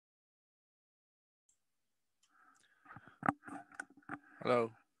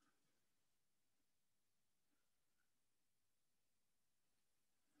Hello.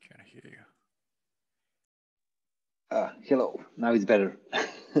 Can't hear you. Hello. Now it's better.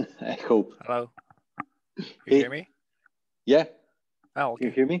 I hope. Hello. You Hey. hear me? Yeah. Oh, Can you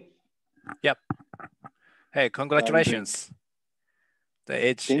okay. hear me? Yep. Hey, congratulations. The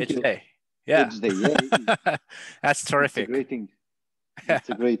Edge Thank you. Day. Yeah. Edge Day. Yeah. That's terrific. It's a great thing. It's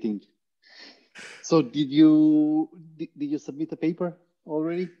a great thing. So did you submit a paper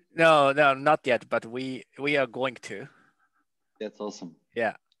already? No, not yet, but we are going to. That's awesome.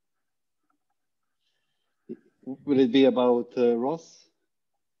 Yeah. Will it be about ROS?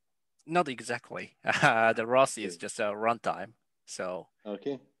 Not exactly. The ROS is Okay. just a runtime. So,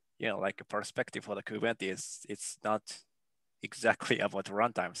 Okay. you know, like a perspective for the Kubernetes, it's not exactly about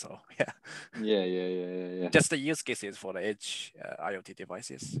runtime. So, yeah. Yeah. Just the use cases for the Edge IoT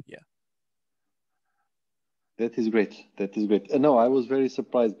devices. Yeah. That is great. That is great. No, I was very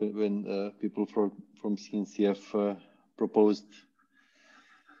surprised when people from CNCF proposed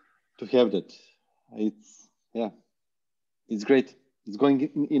to have that. It's great. It's going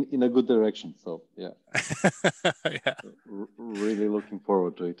in a good direction. So yeah, Yeah. Really looking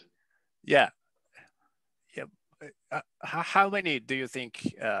forward to it. Yeah. How many do you think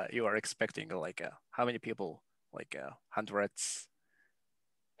you are expecting? Like how many people? Like hundreds?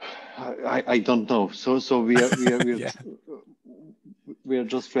 I don't know. So we are Yeah. we are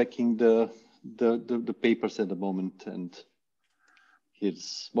just tracking the papers at the moment. And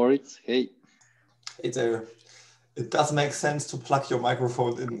here's Moritz. Hey. Hey there. It does make sense to plug your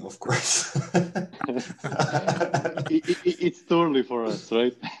microphone in, of course. It's too early for us,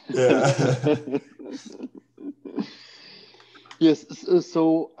 right? Yeah. Yes.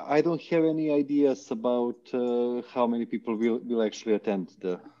 So I don't have any ideas about how many people will actually attend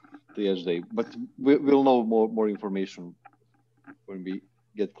the Edge Day, but we'll know more information when we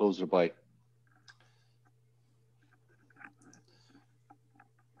get closer by.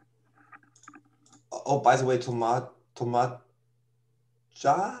 Oh, by the way, Tomoja,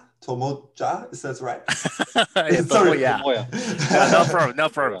 is that right? Yeah, Sorry. Tomoja. No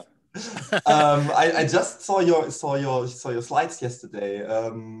problem. I just saw your slides yesterday.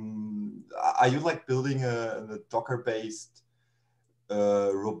 Are you like building a Docker-based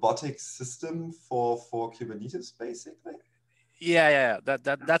robotics system for Kubernetes, basically? Yeah.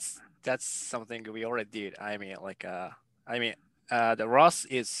 That's something we already did. I mean, the ROS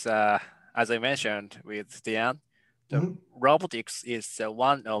is as I mentioned with Diane, the robotics is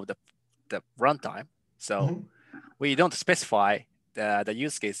one of the runtime. So we don't specify the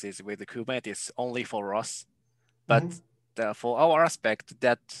use cases with the Kubernetes only for ROS, but for our aspect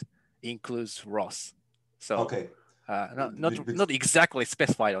that includes ROS. So okay. Not exactly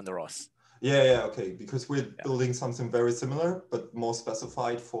specified on the ROS. Yeah, okay. Because we're building something very similar, but more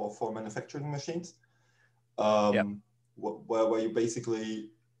specified for manufacturing machines. Where you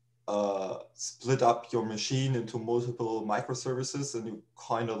basically split up your machine into multiple microservices, and you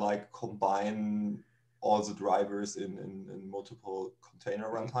kind of like combine all the drivers in multiple container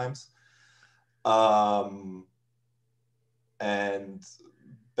runtimes. And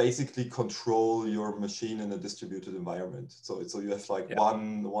basically control your machine in a distributed environment. So you have like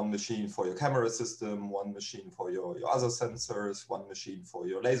one machine for your camera system, one machine for your other sensors, one machine for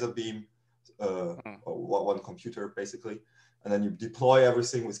your laser beam, or one computer basically. And then you deploy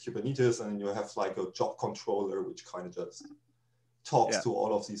everything with Kubernetes, and you have like a job controller, which kind of just talks to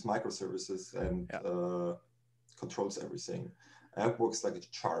all of these microservices and controls everything. And it works like a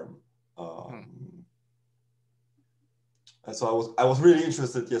charm. And so I was really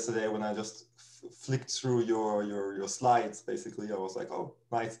interested yesterday when I just flicked through your slides. Basically, I was like, oh,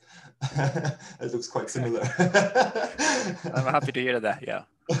 nice. It looks quite similar. I'm happy to hear that. Yeah.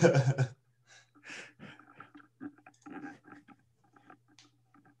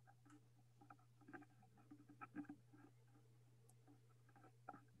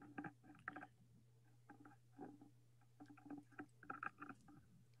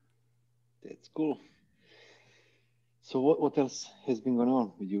 That's cool. So what else has been going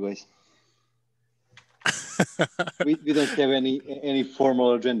on with you guys? we don't have any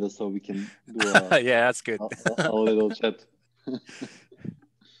formal agenda, so we can do yeah, that's good. a little chat.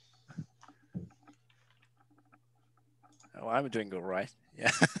 Oh, I'm doing all right.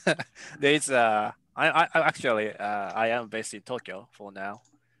 Yeah, there's I actually I am based in Tokyo for now.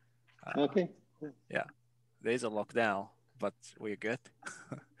 Okay. Yeah, there's a lockdown, but we're good.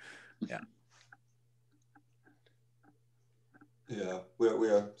 Yeah. Yeah,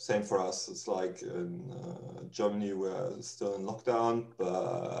 we're same for us. It's like in Germany, we're still in lockdown,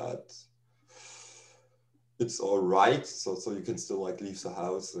 but it's all right. So you can still like leave the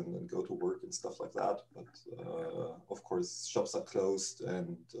house and go to work and stuff like that. But of course, shops are closed,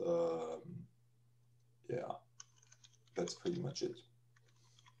 and yeah, that's pretty much it.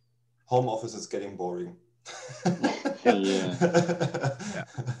 Home office is getting boring. Yeah.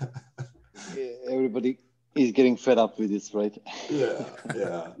 Everybody is getting fed up with this, right?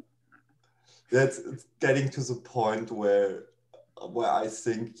 Yeah. It's getting to the point where I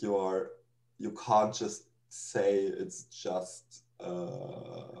think you can't just say it's just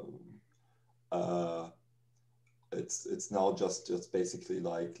it's now just basically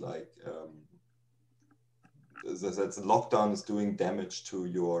like that the lockdown is doing damage to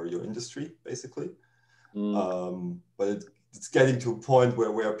your industry basically. But it's getting to a point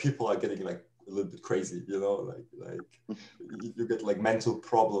where people are getting like a little bit crazy, you know, like you get like mental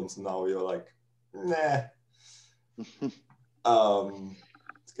problems now. You're like, nah.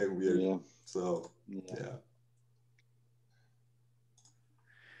 It's getting weird. Yeah. So yeah.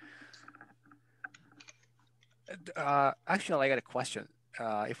 Actually, I got a question,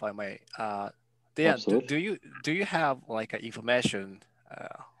 if I may. Dan, do you have like information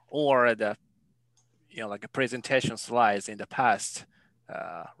or the like a presentation slides in the past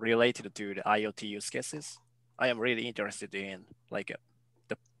related to the IoT use cases? I am really interested in like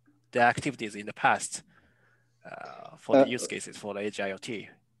the activities in the past for the use cases for the Edge IoT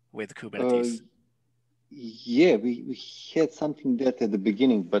with Kubernetes. Yeah, we had something that at the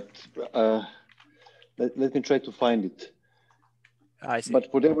beginning, but let me try to find it. I see.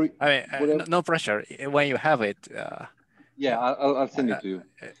 But whatever. No pressure. When you have it. Yeah, I'll send it to you.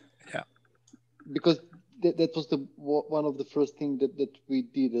 Yeah. Because that was one of the first things that we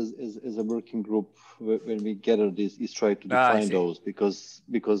did as a working group when we gathered this, is try to define those,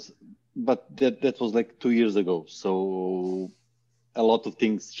 but that was like 2 years ago, so a lot of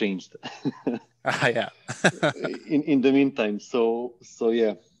things changed. Yeah. in the meantime, so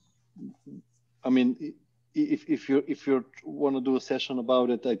yeah, I mean, if you want to do a session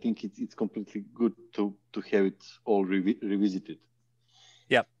about it, I think it's completely good to have it all revisited.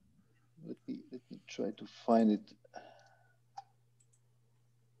 Yep. Let me try to find it.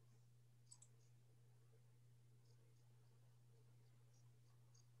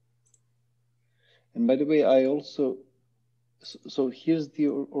 And by the way, I also, so here's the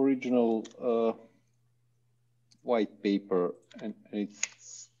original white paper, and it's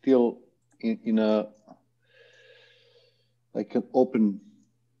still in a like an open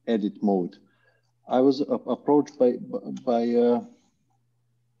edit mode. I was approached by a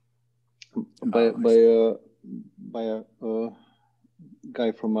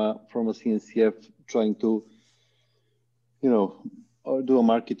guy from a CNCF trying to, do a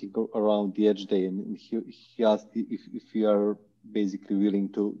marketing around the Edge Day, and he asked if we are basically willing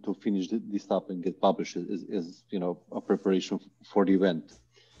to finish this up and get published as a preparation for the event.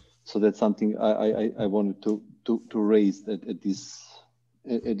 So that's something I wanted to raise at this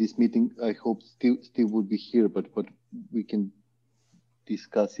meeting. I hope Steve would be here, but we can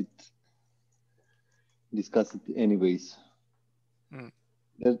discuss it anyways.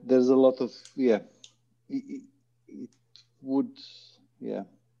 There's a lot of it would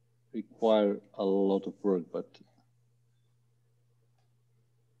require a lot of work, but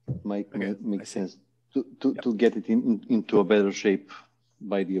it might make sense to get it into a better shape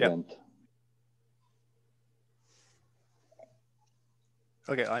by the event.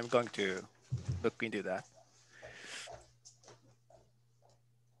 Okay, I'm going to look into that.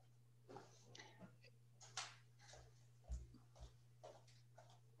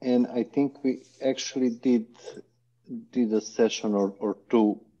 And I think we actually did a session or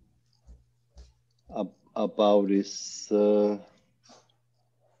two about this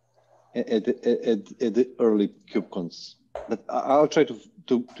at the early KubeCons. But I'll try to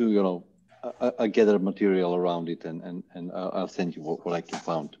gather material around it, and I'll send you what I can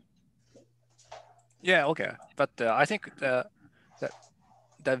find. Yeah, okay. But I think the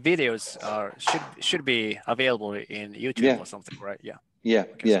videos should be available in YouTube or something, right? Yeah. Yeah.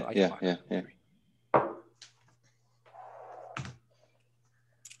 Okay, yeah. So I yeah. can Yeah. Yeah. Maybe.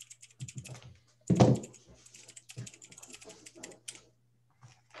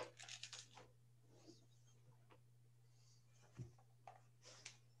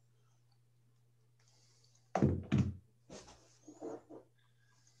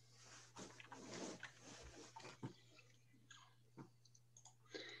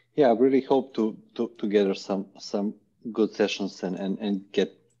 Yeah, I really hope to gather some good sessions and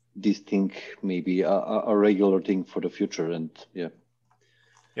get this thing maybe a regular thing for the future. And Yep.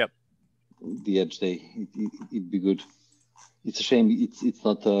 The Edge Day, it'd be good. It's a shame it's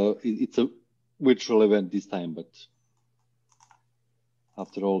not it's a virtual event this time, but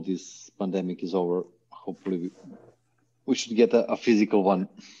after all this pandemic is over, hopefully we should get a physical one.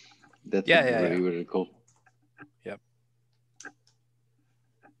 That would be very, very cool. Yep.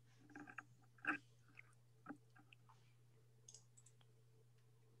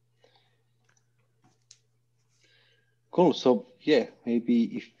 Cool. So yeah, maybe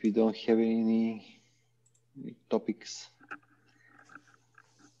if we don't have any topics,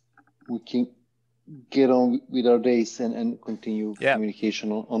 we can get on with our days and continue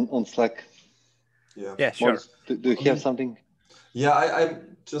communication on Slack. Yeah, sure. Do you have something? Yeah,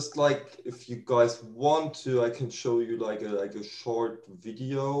 I'm just like, if you guys want to, I can show you like a short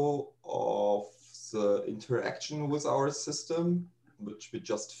video of the interaction with our system, which we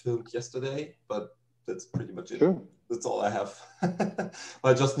just filmed yesterday, but that's pretty much it. Sure. That's all I have.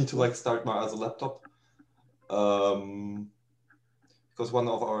 I just need to like start my other laptop. Because one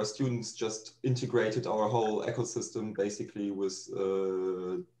of our students just integrated our whole ecosystem basically with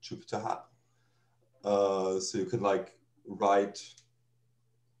Jupyter Hub. So you can like write,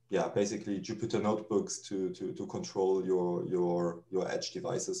 basically Jupyter notebooks to control your edge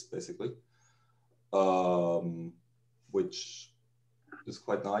devices, basically, which is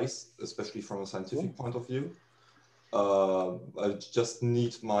quite nice, especially from a scientific point of view. I just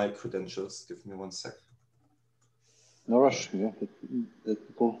need my credentials. Give me 1 sec. No rush. Yeah, that's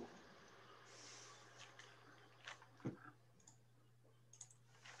cool.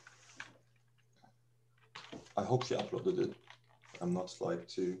 I hope she uploaded it. I'm not like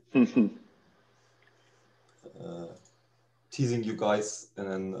too teasing you guys and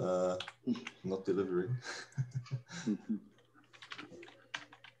then not delivering.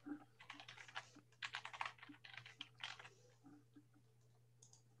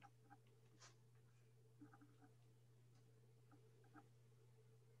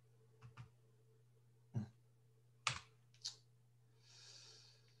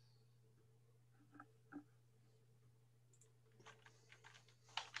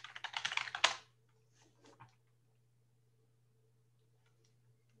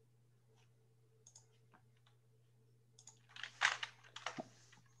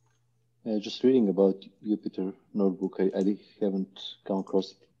 Just reading about Jupyter notebook. I haven't come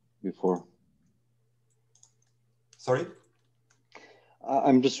across it before. Sorry?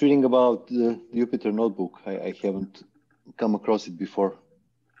 I'm just reading about the Jupyter notebook. I haven't come across it before.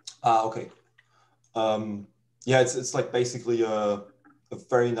 Okay. Yeah, it's like basically a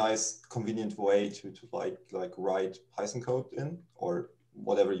very nice, convenient way to like write Python code in, or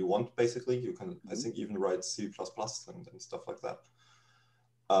whatever you want. Basically, you can I think even write C++ and stuff like that.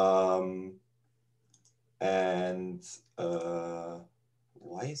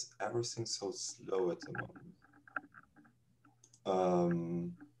 Why is everything so slow at the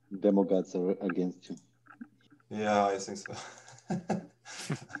moment? Demo gods are against you. Yeah, I think so.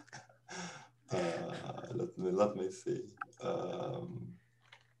 Let me see.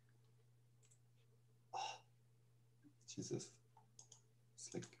 Jesus, it's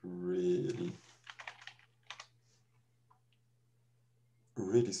like really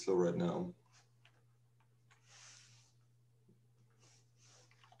slow right now.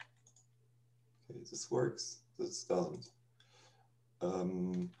 Okay, this works. This doesn't.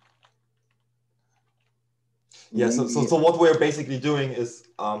 Yeah. So what we're basically doing is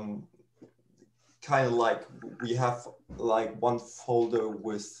kind of like we have like one folder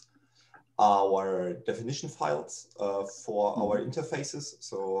with our definition files for our interfaces.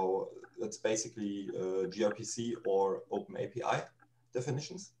 So that's basically gRPC or OpenAPI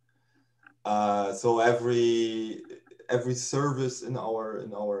definitions. So every service in our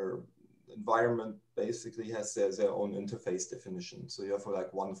environment basically has their own interface definition. So you have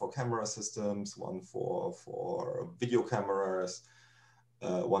like one for camera systems, one for video cameras,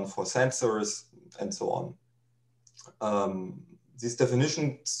 one for sensors, and so on. These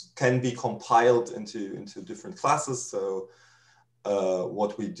definitions can be compiled into different classes. So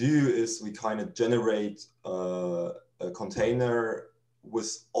what we do is we kind of generate a container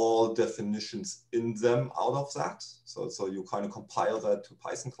with all definitions in them out of that. So you kind of compile that to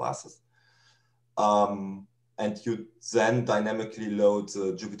Python classes. And you then dynamically load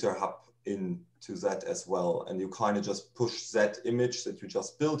the Jupyter Hub into that as well. And you kind of just push that image that you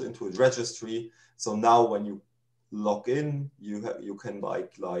just built into a registry. So now when you log in, you can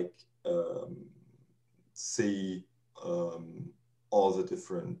see all the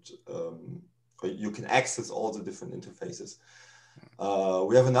different, you can access all the different interfaces.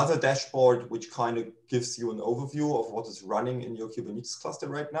 We have another dashboard which kind of gives you an overview of what is running in your Kubernetes cluster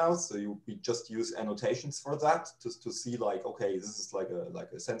right now. So we just use annotations for that to see like, okay, this is like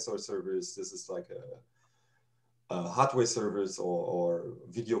a sensor service, this is like a hardware service or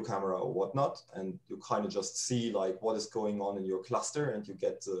video camera or whatnot, and you kind of just see like what is going on in your cluster, and you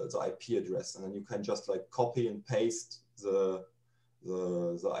get the IP address, and then you can just like copy and paste the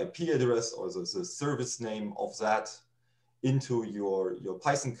IP address or the service name of that into your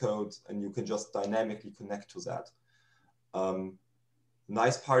Python code, and you can just dynamically connect to that.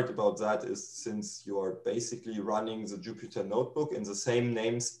 Nice part about that is, since you are basically running the Jupyter notebook in the same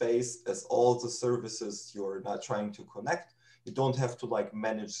namespace as all the services you're not trying to connect, you don't have to like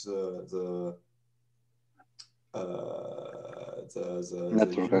manage the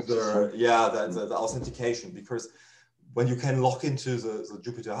user, yeah, the authentication, because when you can log into the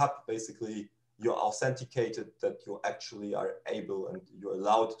Jupyter Hub, basically you're authenticated that you actually are able and you're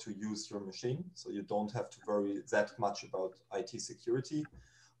allowed to use your machine. So you don't have to worry that much about IT security.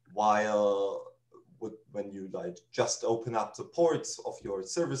 While when you like just open up the ports of your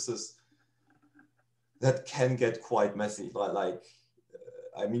services, that can get quite messy.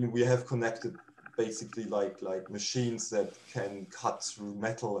 I mean, we have connected basically like machines that can cut through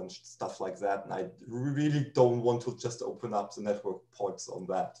metal and stuff like that. And I really don't want to just open up the network ports on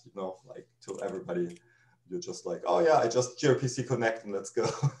that, you know, like to everybody. You're just like, oh yeah, I just gRPC connect and let's go.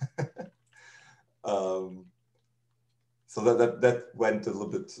 So that went a little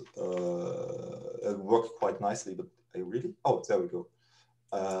bit, it worked quite nicely, but oh, there we go.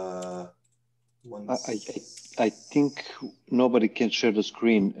 I think nobody can share the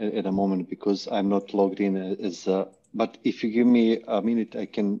screen at the moment because I'm not logged in as but if you give me a minute, I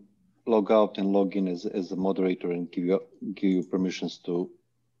can log out and log in as a moderator and give you permissions to.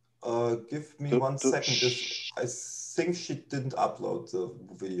 Give me 1 second. I think she didn't upload the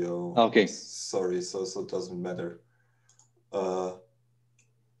video. Okay. Sorry, so it doesn't matter. Why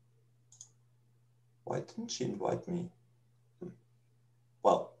didn't she invite me?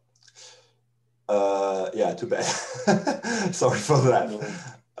 Well. Yeah, too bad. Sorry for that.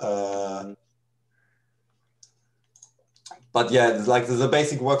 But yeah, like the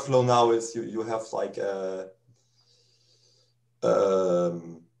basic workflow now is you have like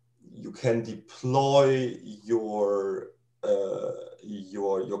you can deploy your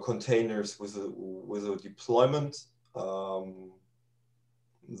containers with a deployment.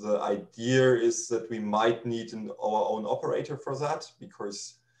 The idea is that we might need our own operator for that,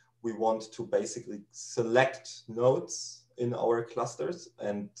 because we want to basically select nodes in our clusters.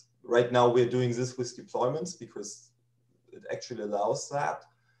 And right now we're doing this with deployments because it actually allows that.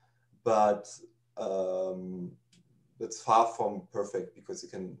 But it's far from perfect, because you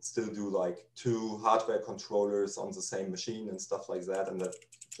can still do like 2 hardware controllers on the same machine and stuff like that. And that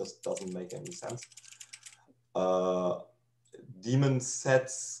just doesn't make any sense. Daemon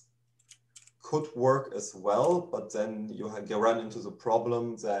sets could work as well, but then you run into the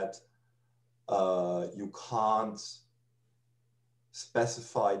problem that you can't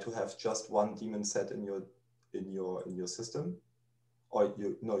specify to have just one daemon set in your system, or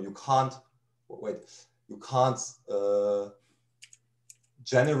you can't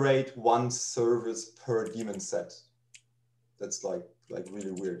generate one service per daemon set. That's like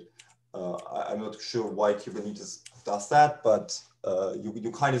really weird. I'm not sure why Kubernetes does that, but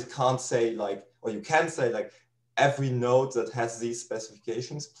you kind of can't say like, or you can say like, every node that has these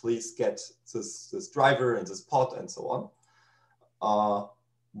specifications, please get this driver and this pod and so on.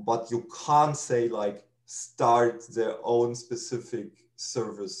 But you can't say like, start their own specific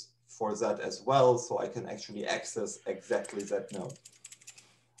service for that as well, so I can actually access exactly that node.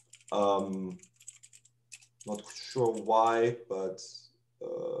 Not sure why, but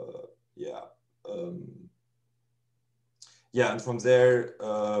yeah. Yeah, and from there,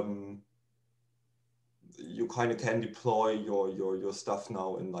 you kind of can deploy your stuff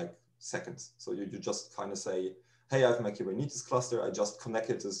now in like seconds. So you just kind of say, hey, I have my Kubernetes cluster. I just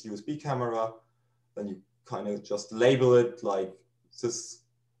connected this USB camera. Then you kind of just label it like this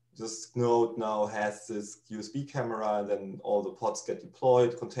node now has this USB camera, and then all the pods get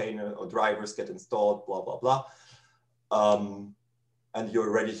deployed, container or drivers get installed, blah, blah, blah. And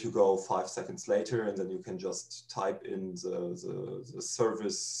you're ready to go 5 seconds later, and then you can just type in the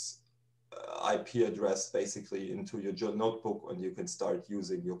service IP address basically into your notebook, and you can start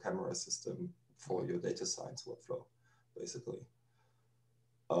using your camera system for your data science workflow, basically.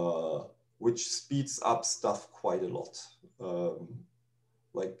 Which speeds up stuff quite a lot.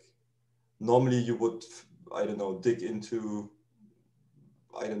 Like normally you would, I don't know, dig into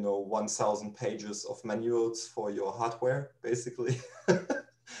I don't know, 1,000 pages of manuals for your hardware, basically.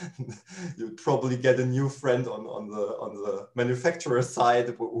 You'd probably get a new friend on the manufacturer side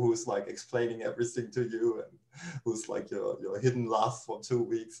who's like explaining everything to you, and who's like your hidden laugh for 2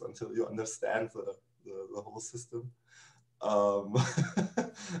 weeks until you understand the whole system.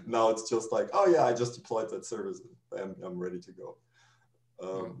 Now it's just like, oh yeah, I just deployed that service and I'm ready to go.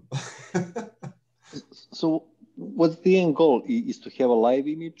 So what's the end goal? Is to have a live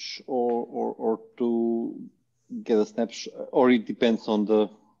image, or to get a snapshot, or it depends on the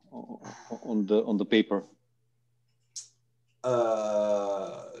paper?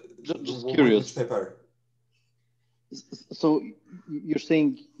 Just curious. Which paper? So you're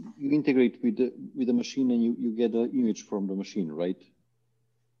saying you integrate with the machine and you get an image from the machine, right?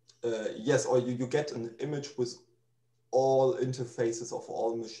 Yes, or you get an image with all interfaces of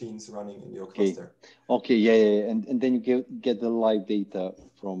all machines running in your cluster. Okay, yeah. And then you get the live data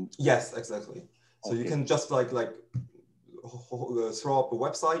from. Yes, exactly. So you can just like throw up a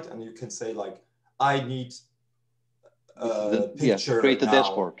website and you can say like, I need a picture create a now.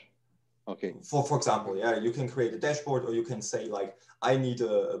 dashboard. Okay. For example, yeah, you can create a dashboard, or you can say like, I need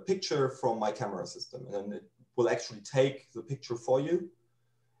a picture from my camera system, and then it will actually take the picture for you.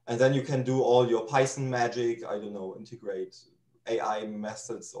 And then you can do all your Python magic, I don't know, integrate AI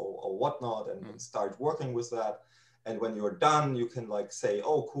methods or whatnot, and start working with that. And when you're done, you can like say,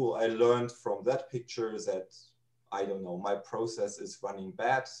 oh, cool, I learned from that picture that, I don't know, my process is running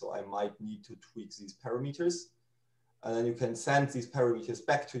bad, so I might need to tweak these parameters. And then you can send these parameters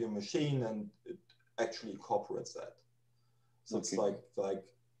back to your machine, and it actually incorporates that. So it's like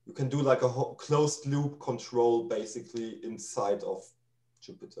you can do like a whole closed loop control basically inside of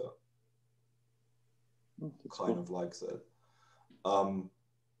Jupyter. Kind of like that.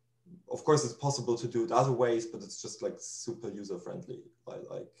 Of course, it's possible to do it other ways, but it's just like super user friendly.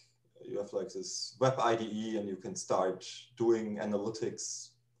 Like you have like this web IDE, and you can start doing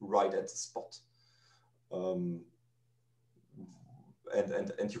analytics right at the spot.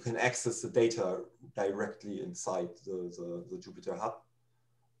 And you can access the data directly inside the Jupyter Hub,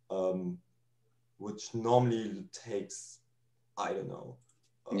 which normally takes, I don't know.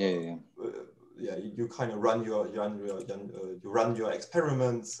 You kind of run your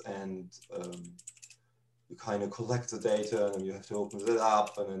experiments, and you kind of collect the data, and you have to open it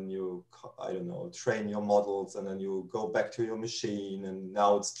up, and then you, I don't know, train your models, and then you go back to your machine, and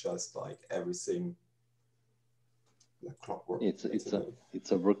now it's just like everything like clockwork.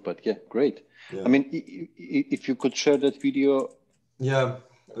 It's a work, but yeah, great. Yeah. I mean, if you could share that video. Yeah,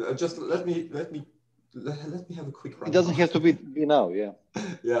 just let me have a quick run. It doesn't have to be now. Yeah.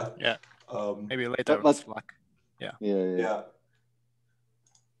 Yeah. Maybe later on Slack. Yeah.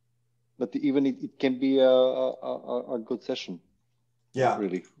 But even it can be a good session. Yeah.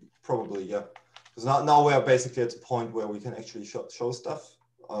 Really. Probably, yeah. Because now we are basically at the point where we can actually show stuff.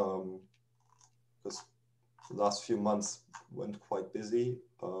 Because the last few months went quite busy,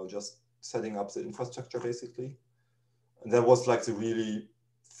 just setting up the infrastructure basically. And that was like the really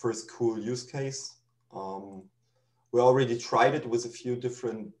first cool use case. We already tried it with a few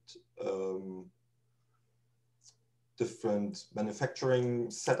different manufacturing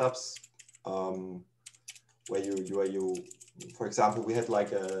setups, where you, for example, we had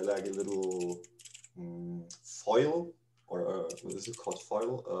like a little foil, or what is it called,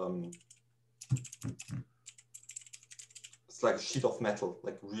 foil? It's like a sheet of metal,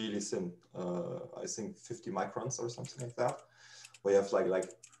 like really thin, I think 50 microns or something like that, where you have like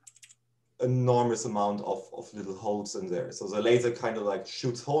enormous amount of little holes in there. So the laser kind of like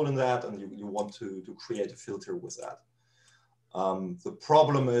shoots hole in that, and you want to create a filter with that. The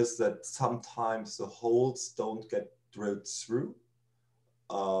problem is that sometimes the holes don't get drilled through.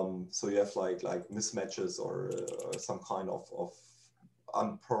 So you have like mismatches or some kind of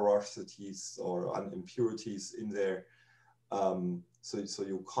unporosities or unimpurities in there. So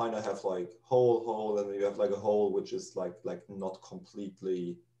you kind of have like hole, and then you have like a hole which is like not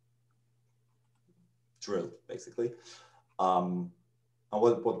completely drilled, basically. And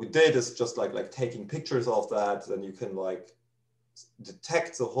what we did is just like taking pictures of that, then you can like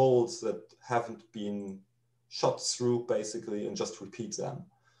detect the holes that haven't been shot through, basically, and just repeat them.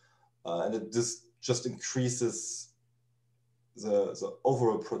 And this just increases the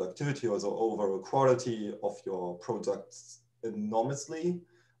overall productivity or the overall quality of your products enormously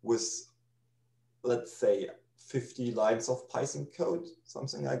with, let's say, 50 lines of Python code,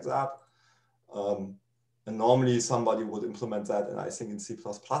 something like that. And normally somebody would implement that, and I think in C++,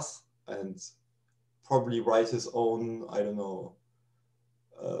 and probably write his own, I don't know,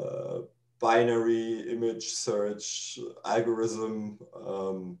 binary image search algorithm,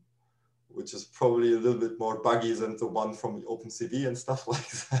 which is probably a little bit more buggy than the one from OpenCV and stuff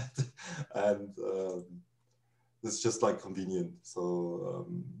like that. And it's just like convenient. So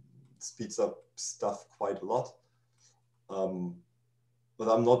speeds up stuff quite a lot. But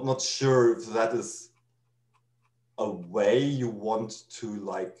I'm not sure if that is a way you want to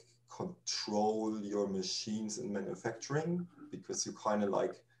like control your machines in manufacturing, because you kind of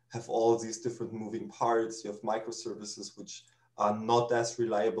like have all these different moving parts. You have microservices which are not as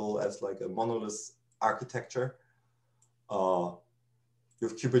reliable as like a monolith architecture. You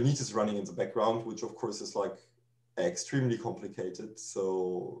have Kubernetes running in the background, which of course is like extremely complicated.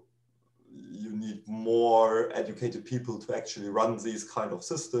 So you need more educated people to actually run these kind of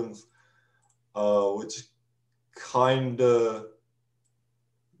systems, which kind of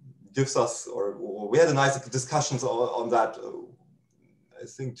gives us, or we had a nice discussions on that, I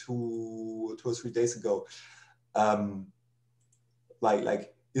think two or 3 days ago.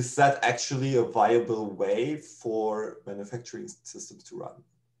 Like, is that actually a viable way for manufacturing systems to run?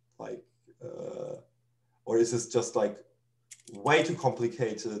 Like, or is this just like way too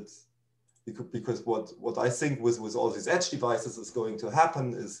complicated? Because what I think with all these edge devices is going to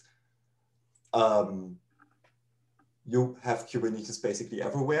happen is you have Kubernetes basically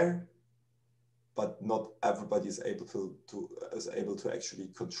everywhere, but not everybody is able to actually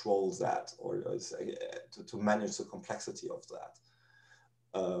control that, or to manage the complexity of that.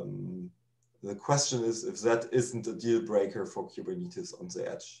 The question is if that isn't a deal breaker for Kubernetes on the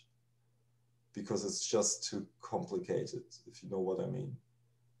edge, because it's just too complicated, if you know what I mean.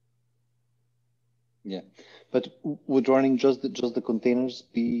 Yeah, but would running just the containers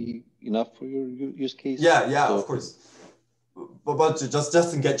be enough for your use case? Yeah, so, of course. But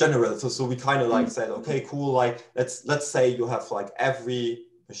just in get general, so we kind of like said, okay, cool. Like let's say you have like every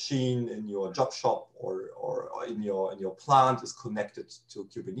machine in your job shop or in your plant is connected to a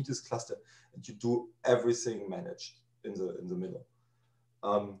Kubernetes cluster, and you do everything managed in the middle.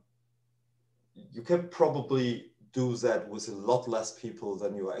 You can probably do that with a lot less people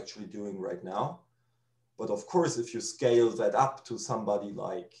than you are actually doing right now. But of course, if you scale that up to somebody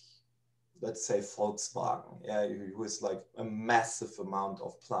like, let's say Volkswagen, yeah, who is like a massive amount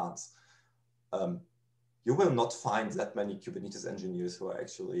of plants, you will not find that many Kubernetes engineers who are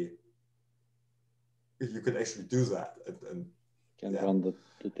actually, you could actually do that and can run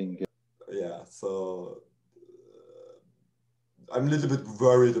the thing. Yeah, so I'm a little bit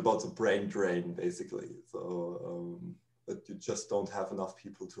worried about the brain drain, basically. So, but you just don't have enough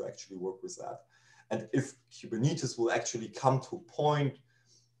people to actually work with that. And if Kubernetes will actually come to a point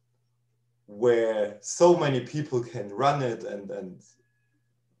where so many people can run it, and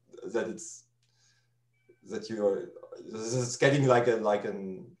that it's getting like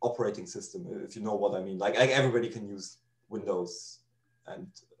an operating system, if you know what I mean. Like everybody can use Windows, and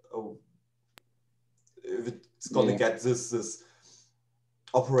if it's gonna get this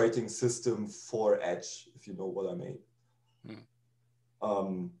operating system for Edge, if you know what I mean.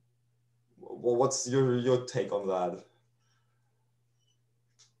 Well, what's your take on that?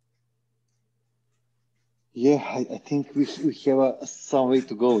 Yeah, I think we have some way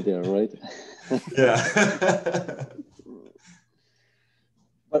to go there, right? Yeah.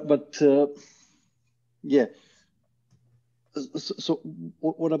 but yeah. So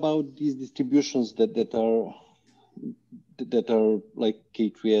what about these distributions that are like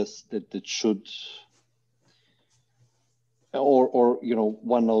K3S that should, or you know,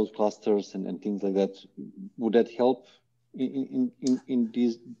 one node clusters and things like that? Would that help in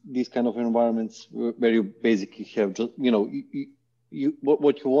these kind of environments where you basically have just, you know,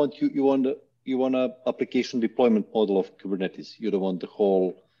 what you want a application deployment model of Kubernetes. You don't want the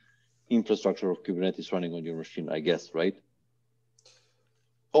whole infrastructure of Kubernetes running on your machine, I guess, right?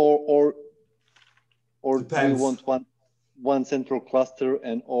 Or do you want one central cluster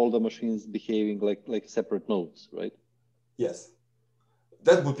and all the machines behaving like separate nodes, right? Yes,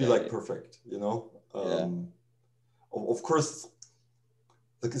 that would be like perfect, you know. Of course,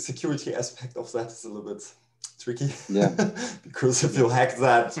 the security aspect of that is a little bit tricky. Yeah. Because if you hack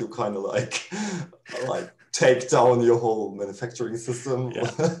that, you kind of like take down your whole manufacturing system. Yeah.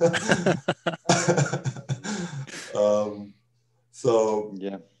 So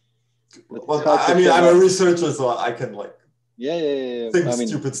yeah. But I mean, I'm a researcher, so I can like think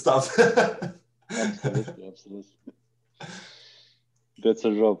stupid stuff. Absolutely. That's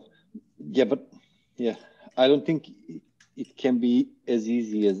a job. Yeah, but yeah, I don't think it can be as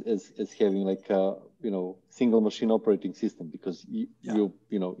easy as having like a, you know, single machine operating system, because you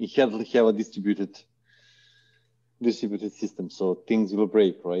have a distributed distributed system, so things will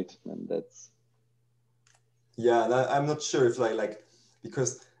break, right? And that's yeah. And I'm not sure if like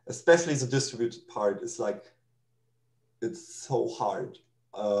because especially the distributed part is like it's so hard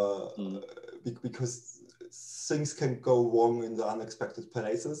because things can go wrong in the unexpected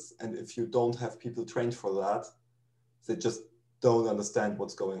places, and if you don't have people trained for that, they just don't understand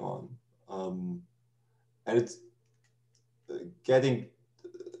what's going on, and it's getting.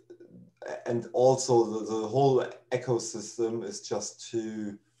 And also the whole ecosystem is just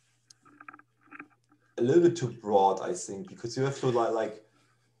a little bit too broad, I think, because you have to like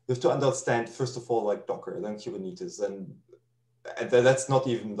you have to understand first of all like Docker, then Kubernetes, and that's not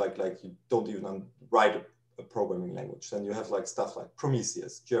even like you don't even write a programming language. Then you have like stuff like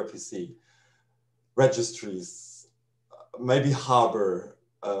Prometheus, gRPC, registries, maybe Harbor.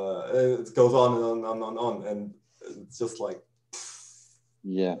 It goes on and on and on, and it's just like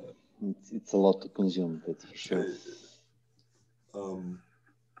yeah. It's a lot to consume, that's for sure.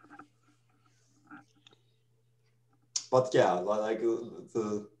 But yeah, like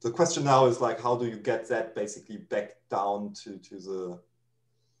the question now is like, how do you get that basically back down to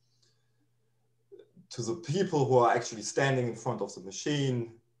the people who are actually standing in front of the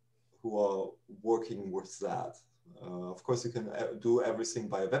machine, who are working with that? Of course, you can do everything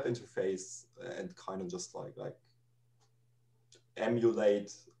by a web interface and kind of just like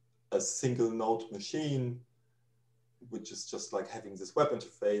emulate a single node machine, which is just like having this web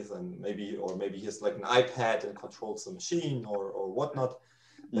interface, and maybe he has like an iPad and controls the machine or whatnot.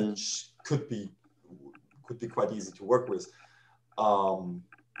 That could be quite easy to work with. But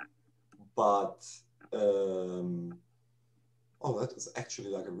oh, that is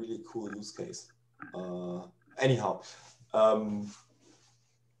actually like a really cool use case. Anyhow, coming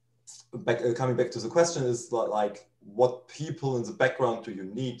back to the question is like, what people in the background do you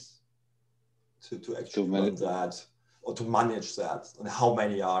need to actually run that or to manage that, and how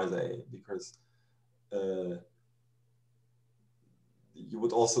many are they? Because you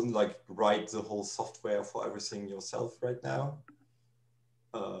would also like write the whole software for everything yourself right now.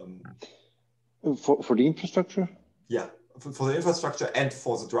 For the infrastructure? Yeah, for the infrastructure and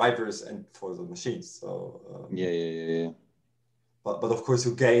for the drivers and for the machines. So yeah. But of course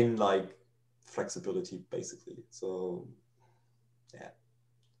you gain like flexibility basically. So yeah.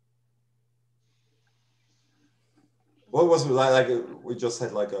 What was like we just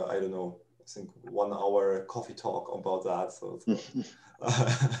had like I don't know, I think 1 hour coffee talk about that. So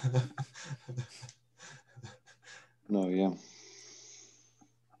no, yeah.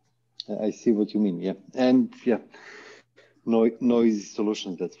 I see what you mean. Yeah, and yeah, noisy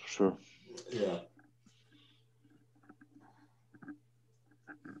solutions. That's for sure. Yeah.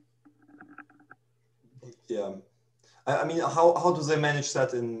 Yeah. I mean, how do they manage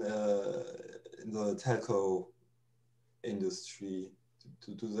that in the telco industry?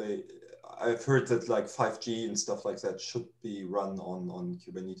 Do they? I've heard that like 5G and stuff like that should be run on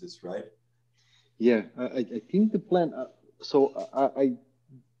Kubernetes, right? Yeah, I think the plan. So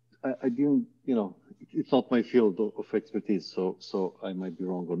I didn't, it's not my field of expertise, so I might be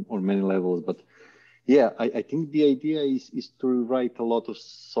wrong on many levels. But yeah, I think the idea is to rewrite a lot of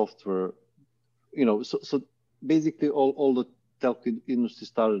software. So basically all the telco industry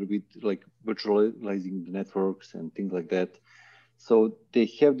started with like virtualizing the networks and things like that. So they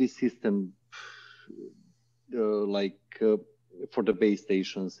have this system for the base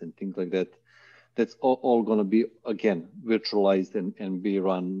stations and things like that. That's all going to be again virtualized and be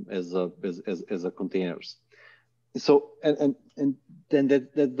run as a containers. So and then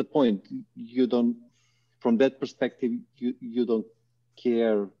that's the point. You don't, from that perspective, you don't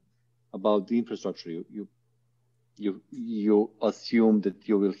care about the infrastructure. You assume that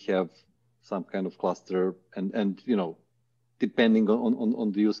you will have some kind of cluster, and depending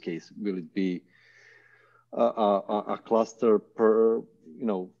on the use case, will it be a cluster per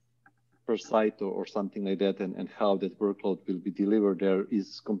per site or something like that, and how that workload will be delivered there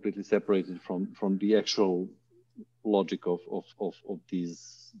is completely separated from the actual logic of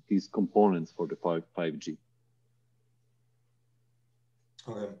these components for the 5G.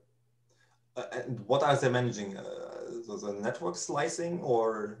 Okay. And what are they managing? The network slicing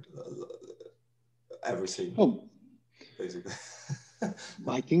or everything? Oh, basically.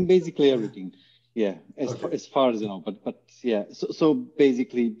 I think basically everything. Yeah, as far as I know, but yeah. So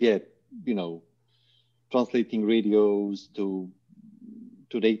basically, yeah, translating radios to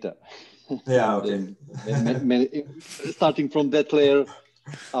data. Yeah. Okay. Starting from that layer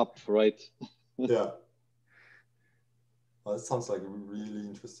up, right? Yeah. Well, that sounds like really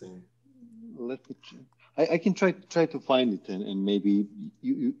interesting. Let me. I can try to find it, and maybe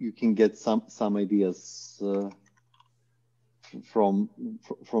you can get some ideas. from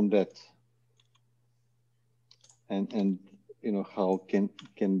that, and you know how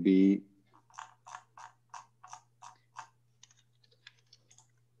can be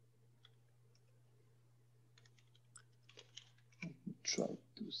try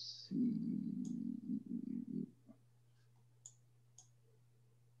to see.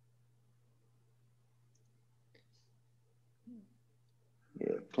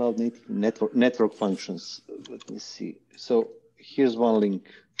 Yeah, cloud native network functions. Let me see. So here's one link.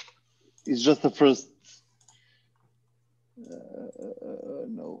 It's just the first.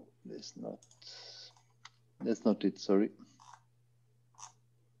 No, that's not it. Sorry.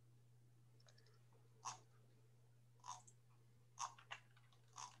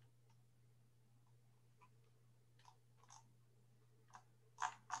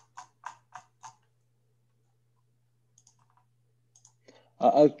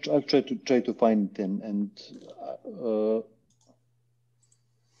 I'll try to find it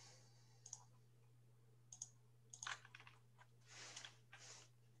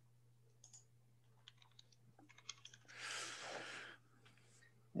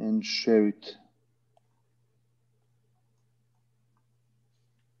and share it.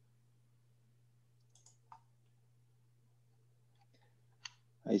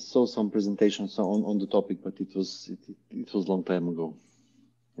 I saw some presentations on the topic, but it was a long time ago.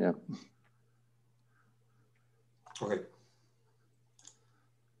 Yeah. Okay.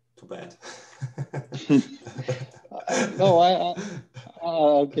 Too bad. No,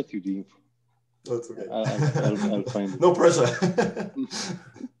 I'll get you the info. That's okay. I'll find it. No pressure.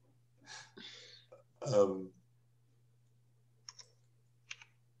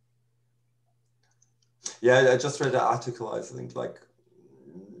 Yeah, I just read an article, I think like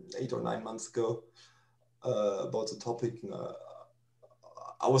 8 or 9 months ago about the topic.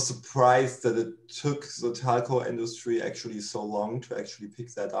 I was surprised that it took the telco industry actually so long to actually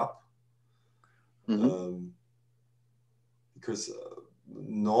pick that up. Mm-hmm. Because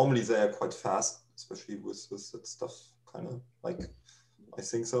normally they are quite fast, especially with that stuff, kind of like, I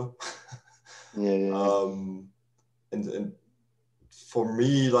think so. Yeah. And for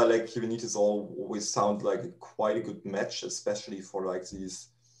me, like Kubernetes always sound like quite a good match, especially for like this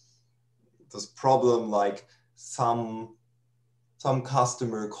problem, like some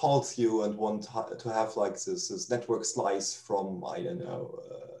customer calls you and want to have like this network slice from, I don't know,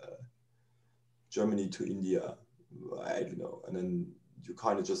 Germany to India, I don't know, and then you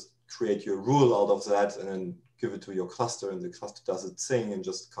kind of just create your rule out of that and then give it to your cluster, and the cluster does its thing and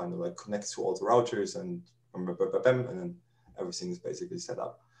just kind of like connects to all the routers and then everything is basically set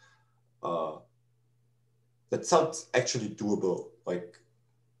up. That sounds actually doable. Like,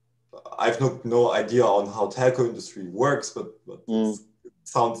 I've no idea on how telco industry works, but it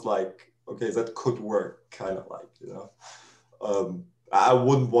sounds like, okay, that could work, kind of like, you know. I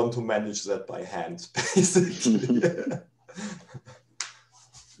wouldn't want to manage that by hand, basically.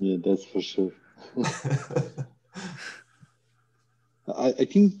 Yeah, that's for sure. I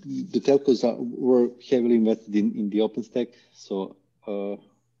think the telcos were heavily invested in the OpenStack, so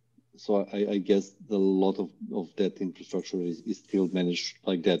I guess a lot of that infrastructure is still managed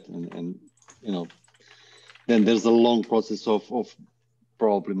like that, and you know, then there's a long process of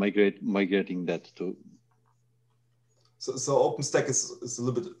probably migrating that to. So OpenStack is a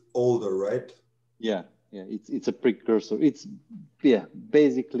little bit older, right? Yeah, it's a precursor. It's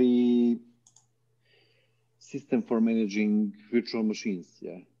basically system for managing virtual machines.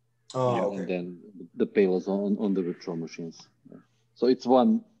 Yeah. Oh, okay. And then the payloads on the virtual machines. Yeah. So it's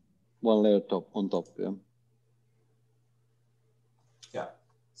one layer on top. Yeah. Yeah.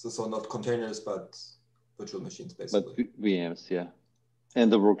 So not containers, but virtual machines, basically. But VMs, yeah,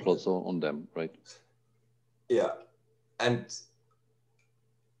 and the workloads on them, right? Yeah, and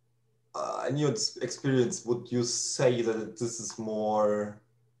in your experience, would you say that this is more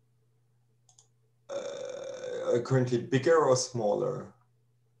currently bigger or smaller?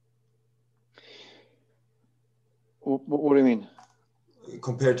 What do you mean?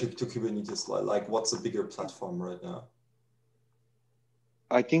 Compared to Kubernetes, like what's a bigger platform right now?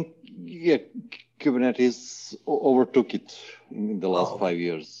 I think, yeah, Kubernetes overtook it in the last 5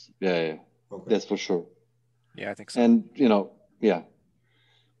 years. Yeah. Okay. That's for sure. Yeah, I think so. And, you know, yeah,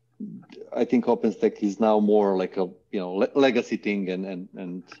 I think OpenStack is now more like a, you know, legacy thing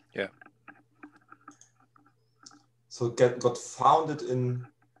and yeah. So got founded in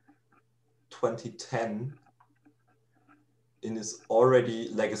 2010 and is already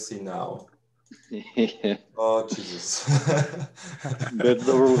legacy now. Yeah. Oh, Jesus. That's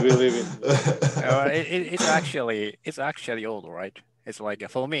the world we live in. It's actually old, right? It's like,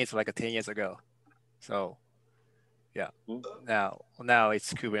 for me, it's like 10 years ago. So Yeah. Now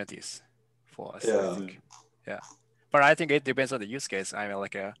it's Kubernetes for us, I Yeah. think. Yeah. But I think it depends on the use case. I mean,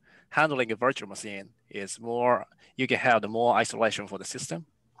 like handling a virtual machine is more, you can have the more isolation for the system.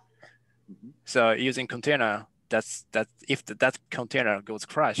 So using container, that if that container goes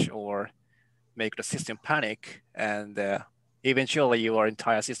crash or make the system panic, and eventually your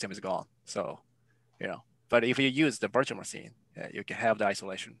entire system is gone. So, but if you use the virtual machine, you can have the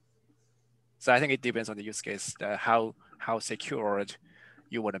isolation. So I think it depends on the use case, how secured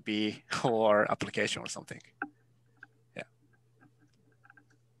you want to be, or application or something. Yeah.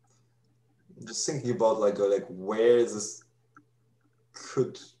 Just thinking about like where this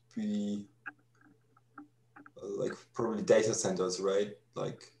could be, like probably data centers, right?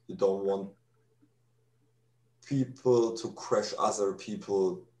 Like you don't want people to crash other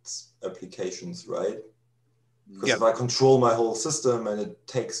people's applications, right? Because if I control my whole system and it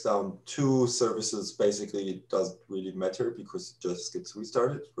takes down 2 services, basically it doesn't really matter because it just gets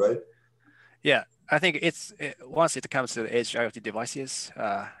restarted, right? Yeah, I think once it comes to the edge IoT devices,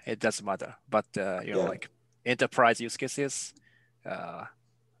 it doesn't matter. But like enterprise use cases,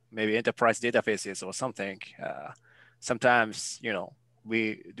 maybe enterprise databases or something, sometimes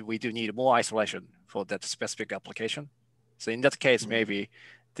we do need more isolation for that specific application. So in that case, maybe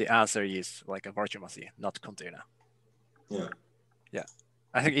the answer is like a virtual machine, not container. Yeah,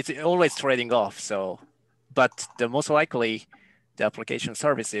 I think it's always trading off. So, but the most likely, the application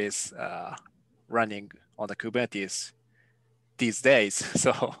services running on the Kubernetes these days.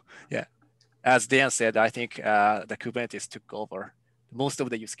 So yeah, as Dan said, I think the Kubernetes took over most of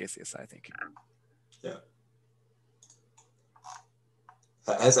the use cases, I think. Yeah.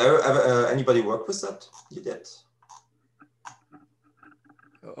 Has ever anybody worked with that yet?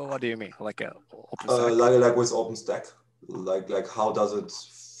 What do you mean, like OpenStack? Like with OpenStack, like how does it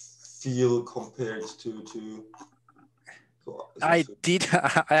feel compared to I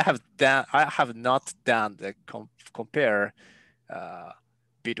have not done the compare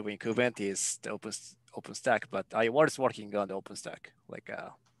between Kubernetes, the OpenStack, but I was working on the OpenStack. Like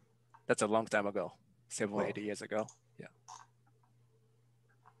that's a long time ago, 7 or 8 years ago. Yeah.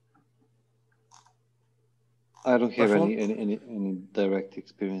 I don't have any direct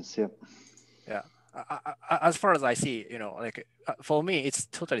experience. Yeah. Yeah. As far as I see, like for me, it's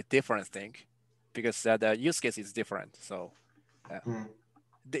totally different thing, because the use case is different. So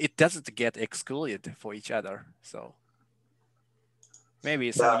it doesn't get excluded for each other. So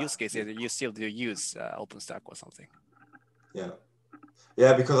maybe some use cases you still do use OpenStack or something.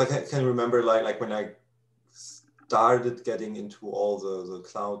 Yeah, because I can remember like when I started getting into all the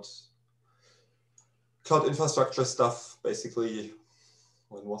cloud infrastructure stuff, basically,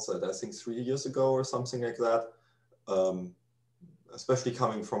 when was that? I think 3 years ago or something like that. Especially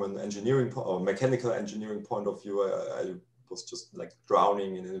coming from an engineering or mechanical engineering point of view, I was just like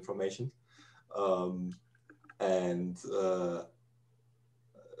drowning in information.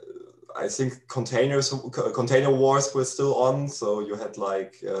 I think container wars were still on. So you had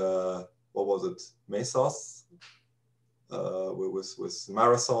like, what was it? Mesos with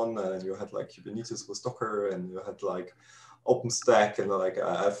Marathon, and you had like Kubernetes with Docker, and you had like OpenStack, and like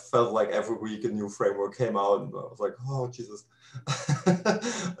I felt like every week a new framework came out, and I was like, oh Jesus.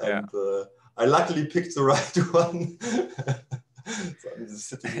 And I luckily picked the right one. So I'm just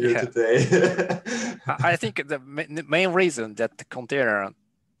sitting here today. I think the main reason that the container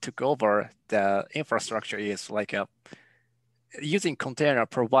took over the infrastructure is like using container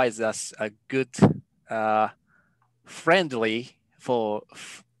provides us a good friendly for,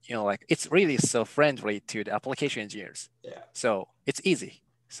 like it's really so friendly to the application engineers. So it's easy.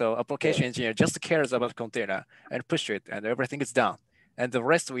 So application engineer just cares about container and push it, and everything is done. And the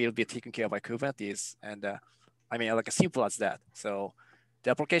rest will be taken care of by Kubernetes. And I mean, like as simple as that. So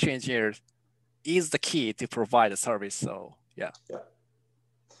the application engineer is the key to provide a service. So yeah.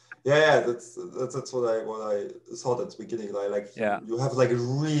 That's what I thought at the beginning. Like you have like a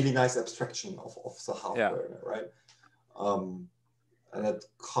really nice abstraction of the hardware, right? And that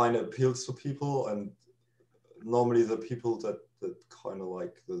kind of appeals to people, and normally the people that kind of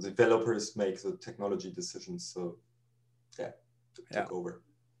like the developers make the technology decisions. So took over.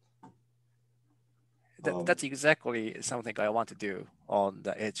 That's exactly something I want to do on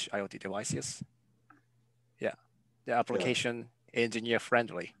the edge IoT devices. Yeah, the application engineer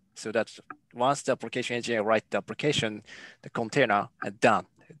friendly. So that once the application engineer write the application, the container and done.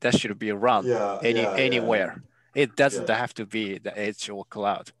 That should be run anywhere. It doesn't have to be the edge or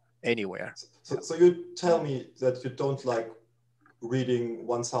cloud, anywhere. So you tell me that you don't like reading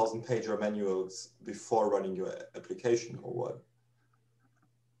 1,000-pager manuals before running your application, or what?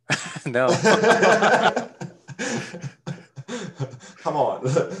 No. Come on,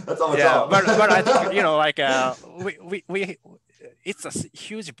 that's our job. but I think like it's a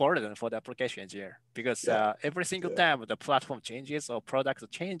huge burden for the application engineer because every single time the platform changes or product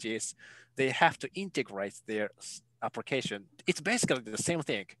changes, they have to integrate their application. It's basically the same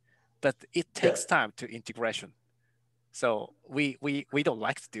thing, but it takes time to integration. So we don't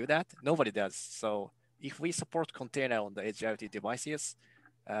like to do that. Nobody does. So if we support container on the Edge IoT devices,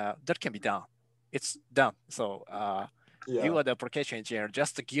 that can be done. It's done. So you are the application engineer,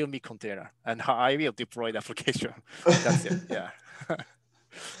 just give me container and I will deploy the application. That's it. Yeah.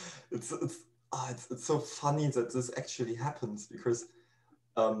 It's so funny that this actually happens because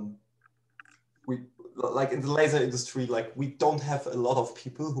we, like in the laser industry, like we don't have a lot of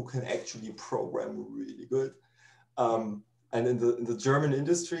people who can actually program really good. And in the German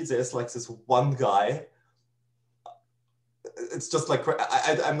industry, there's like this one guy. It's just like,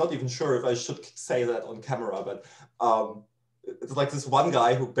 I'm not even sure if I should say that on camera, but it's like this one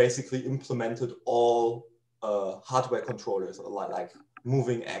guy who basically implemented all hardware controllers, like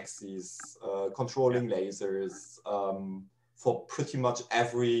moving axes, controlling lasers for pretty much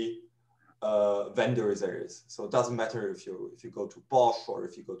every vendor there is. So it doesn't matter if you go to Bosch or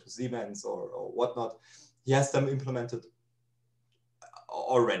if you go to Siemens or whatnot, he has them implemented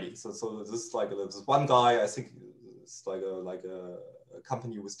already. So this is like this one guy, I think it's like a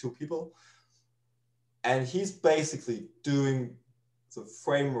company with 2 people. And he's basically doing the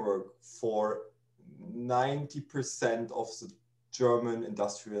framework for 90% of the German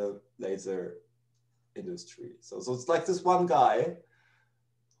industrial laser industry. So it's like this one guy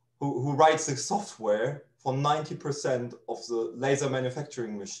who writes the software for 90% of the laser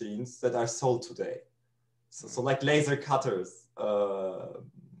manufacturing machines that are sold today. So like laser cutters,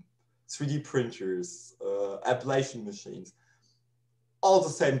 3D printers, ablation machines, all the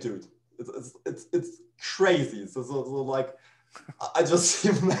same dude. It's crazy. So like, I just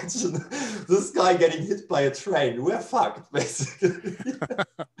imagine this guy getting hit by a train. We're fucked, basically.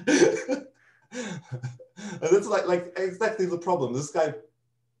 And it's like exactly the problem. This guy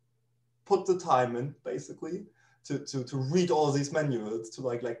put the time in, basically, to read all these manuals, to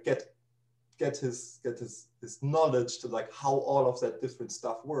like get his knowledge to like how all of that different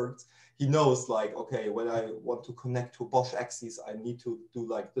stuff works. He knows like, okay, when I want to connect to Bosch axes, I need to do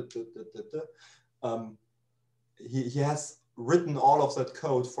like he has written all of that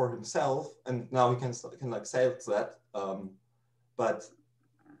code for himself, and now he can like sales that. But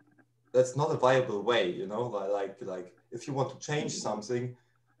that's not a viable way, you know. Like if you want to change something,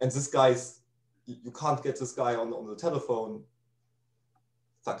 and this guy's, you can't get this guy on the telephone.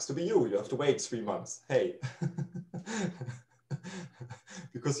 Sucks to be you. You have to wait 3 months. Hey,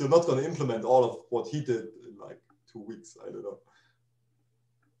 because you're not going to implement all of what he did in like 2 weeks. I don't know.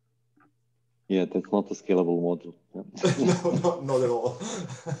 Yeah, that's not a scalable model. No, not at all.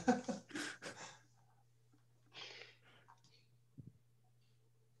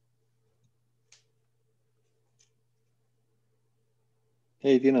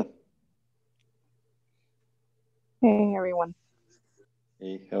 Hey, Dina. Hey, everyone.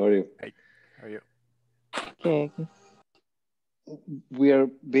 Hey, how are you? Hey, how are you? Okay. We are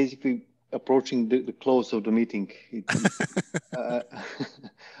basically approaching the close of the meeting.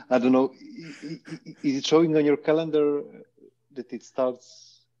 I don't know. Is it showing on your calendar that it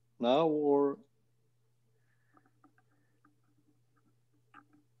starts now, or?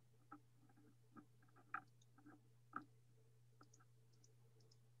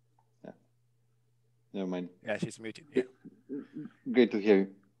 Yeah. Never mind. Yeah, she's muted. Yeah. Great to hear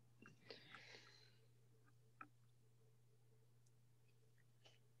you.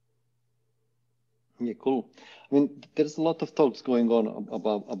 Yeah, cool. I mean, there's a lot of talks going on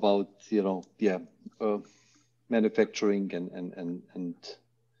about manufacturing and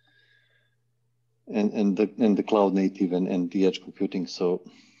the cloud native and the edge computing. So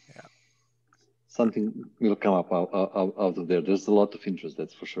yeah, something will come up out of there. There's a lot of interest,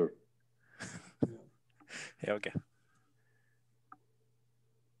 that's for sure. Yeah. Okay.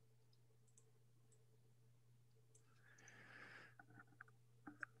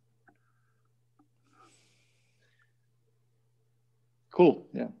 Cool.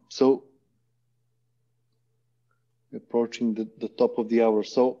 Yeah. So approaching the top of the hour.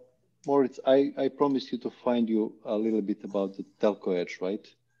 So Moritz, I promised you to find you a little bit about the telco edge, right?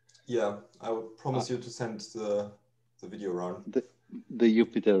 Yeah, I would promise you to send the video around. The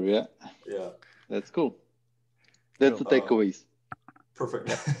Jupyter, yeah. Yeah. That's cool. That's the takeaways. Perfect.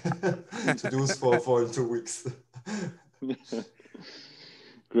 To-dos for 2 weeks.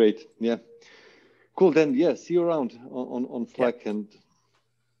 Great. Yeah. Cool. Then, yeah, see you around on Slack and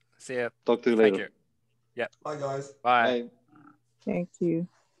see you. Talk to you later. Thank you. Yeah. Bye, guys. Bye. Bye. Thank you.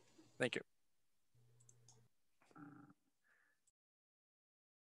 Thank you.